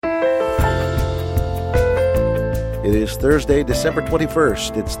It is Thursday, December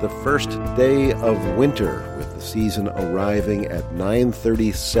 21st. It's the first day of winter, with the season arriving at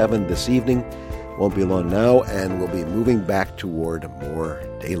 9:37 this evening. Won't be long now, and we'll be moving back toward more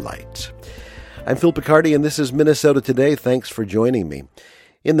daylight. I'm Phil Picardi, and this is Minnesota Today. Thanks for joining me.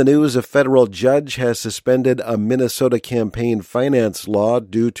 In the news, a federal judge has suspended a Minnesota campaign finance law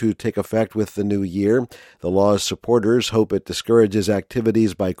due to take effect with the new year. The law's supporters hope it discourages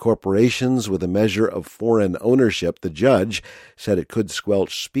activities by corporations with a measure of foreign ownership. The judge said it could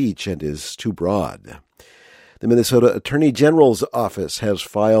squelch speech and is too broad. The Minnesota Attorney General's office has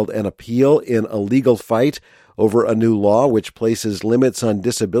filed an appeal in a legal fight over a new law which places limits on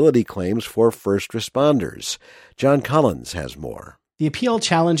disability claims for first responders. John Collins has more. The appeal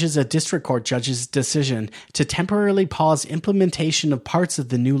challenges a district court judge's decision to temporarily pause implementation of parts of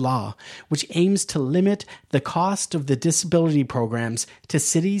the new law, which aims to limit the cost of the disability programs to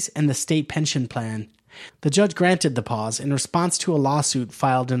cities and the state pension plan. The judge granted the pause in response to a lawsuit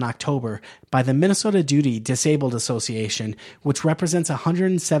filed in October by the Minnesota Duty Disabled Association, which represents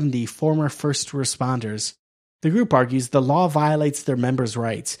 170 former first responders. The group argues the law violates their members'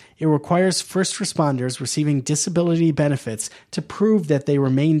 rights. It requires first responders receiving disability benefits to prove that they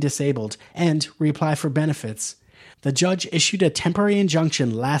remain disabled and reapply for benefits. The judge issued a temporary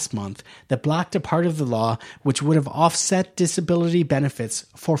injunction last month that blocked a part of the law which would have offset disability benefits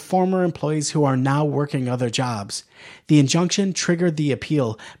for former employees who are now working other jobs. The injunction triggered the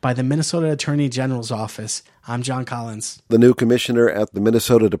appeal by the Minnesota Attorney General's office. I'm John Collins. The new commissioner at the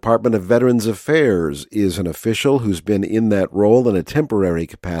Minnesota Department of Veterans Affairs is an official who's been in that role in a temporary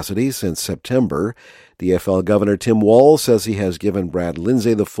capacity since September. DFL Governor Tim Walz says he has given Brad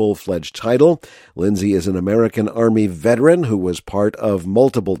Lindsay the full-fledged title. Lindsay is an American Army veteran who was part of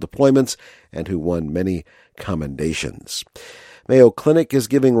multiple deployments and who won many commendations. Mayo Clinic is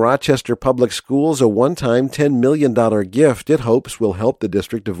giving Rochester Public Schools a one-time $10 million gift it hopes will help the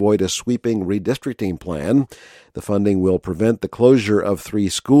district avoid a sweeping redistricting plan. The funding will prevent the closure of 3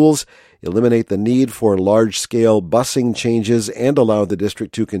 schools, eliminate the need for large-scale busing changes, and allow the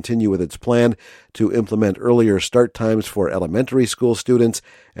district to continue with its plan to implement earlier start times for elementary school students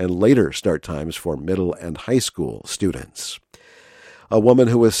and later start times for middle and high school students. A woman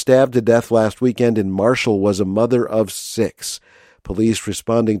who was stabbed to death last weekend in Marshall was a mother of 6. Police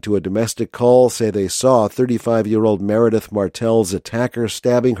responding to a domestic call say they saw 35-year-old Meredith Martell's attacker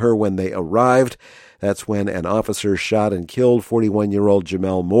stabbing her when they arrived. That's when an officer shot and killed 41-year-old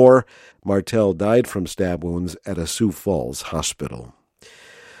Jamel Moore. Martell died from stab wounds at a Sioux Falls hospital.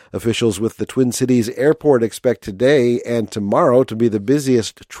 Officials with the Twin Cities Airport expect today and tomorrow to be the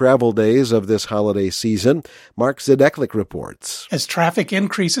busiest travel days of this holiday season. Mark Zedeklik reports. As traffic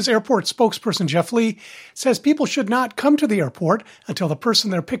increases, airport spokesperson Jeff Lee says people should not come to the airport until the person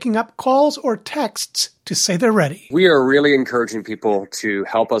they're picking up calls or texts to say they're ready. We are really encouraging people to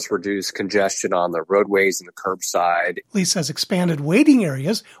help us reduce congestion on the roadways and the curbside. Lee says expanded waiting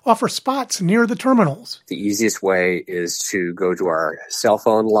areas offer spots near the terminals. The easiest way is to go to our cell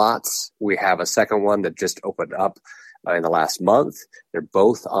phone lots. We have a second one that just opened up in the last month. They're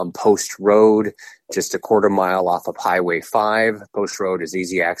both on Post Road, just a quarter mile off of Highway 5. Post Road is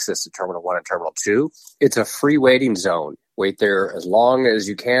easy access to Terminal 1 and Terminal 2. It's a free waiting zone. Wait there as long as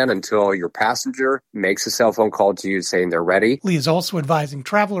you can until your passenger makes a cell phone call to you saying they're ready. Lee is also advising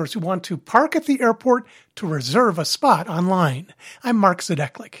travelers who want to park at the airport to reserve a spot online. I'm Mark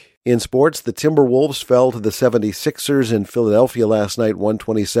Zedeklik. In sports, the Timberwolves fell to the 76ers in Philadelphia last night,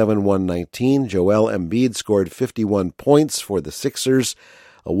 127-119. Joel Embiid scored 51 points for the Sixers.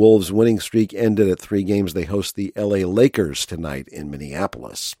 A Wolves winning streak ended at 3 games. They host the LA Lakers tonight in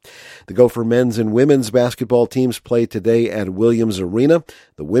Minneapolis. The Gopher men's and women's basketball teams play today at Williams Arena.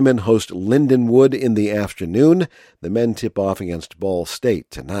 The women host Lindenwood in the afternoon. The men tip off against Ball State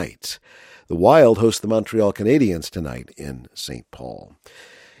tonight. The Wild host the Montreal Canadiens tonight in St. Paul.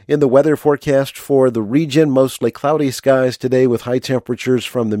 In the weather forecast for the region, mostly cloudy skies today with high temperatures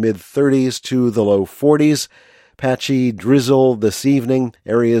from the mid-30s to the low 40s. Patchy drizzle this evening,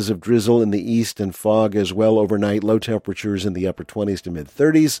 areas of drizzle in the east and fog as well overnight, low temperatures in the upper 20s to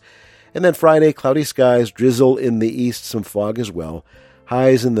mid-30s. And then Friday, cloudy skies, drizzle in the east, some fog as well.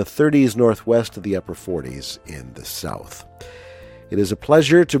 Highs in the 30s northwest to the upper 40s in the south. It is a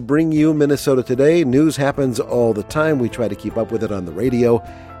pleasure to bring you Minnesota Today. News happens all the time. We try to keep up with it on the radio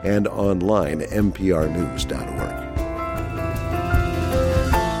and online, mprnews.org.